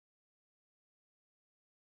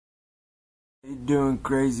How you doing,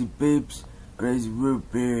 crazy peeps? Crazy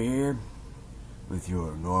Root Beer here with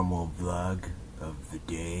your normal vlog of the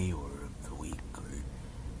day or of the week or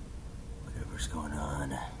whatever's going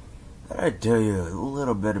on. Thought I'd tell you a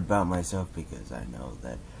little bit about myself because I know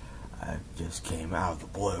that I just came out of the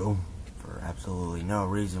blue for absolutely no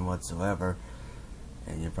reason whatsoever,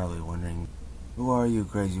 and you're probably wondering, who are you,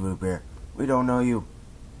 Crazy Root Beer? We don't know you.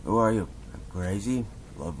 Who are you? I'm crazy,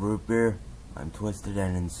 love root beer, I'm twisted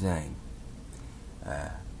and insane.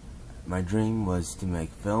 My dream was to make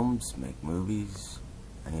films, make movies.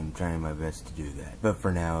 I am trying my best to do that. But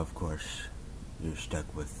for now, of course, you're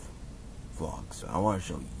stuck with vlogs. So I want to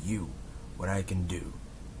show you what I can do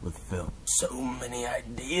with film. So many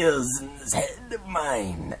ideas in this head of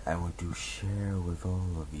mine I want to share with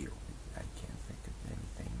all of you. I can't think of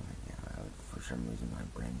anything right now. For some reason, my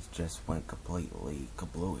brains just went completely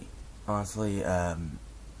kablooey. Honestly, I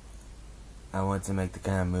want to make the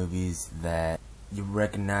kind of movies that you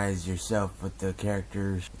recognize yourself with the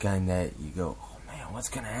characters, the kind that you go, oh man, what's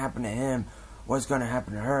gonna happen to him? What's gonna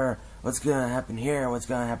happen to her? What's gonna happen here? What's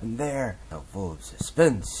gonna happen there? Full of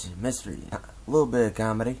suspense, mystery, a little bit of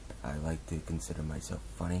comedy. I like to consider myself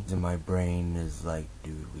funny. And my brain is like,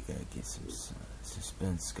 dude, we gotta get some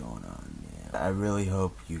suspense going on. Yeah. I really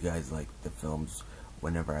hope you guys like the films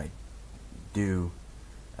whenever I do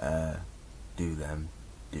them.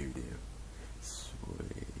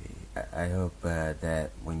 Sweet. I hope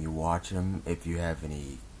that when you watch them, if you have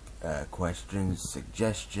any questions,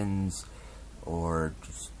 suggestions, or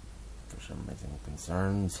just for some reason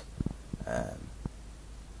concerns,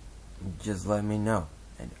 just let me know,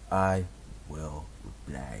 and I will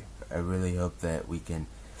reply. I really hope that we can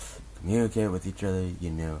communicate with each other,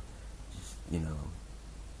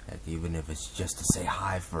 heck, even if it's just to say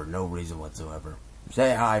hi for no reason whatsoever.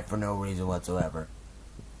 Say hi for no reason whatsoever.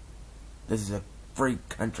 This is a free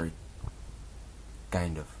country.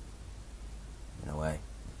 Kind of. In a way.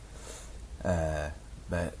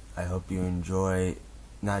 But I hope you enjoy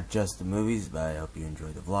not just the movies, but I hope you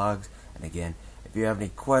enjoy the vlogs. And again, if you have any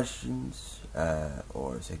questions,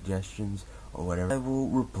 or suggestions, or whatever, I will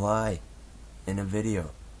reply in a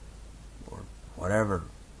video. Or whatever.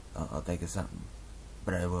 I'll think of something.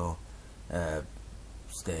 But I will,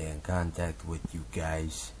 stay in contact with you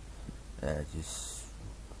guys. Just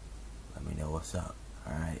let me know what's up.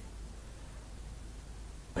 Alright.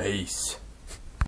 Peace.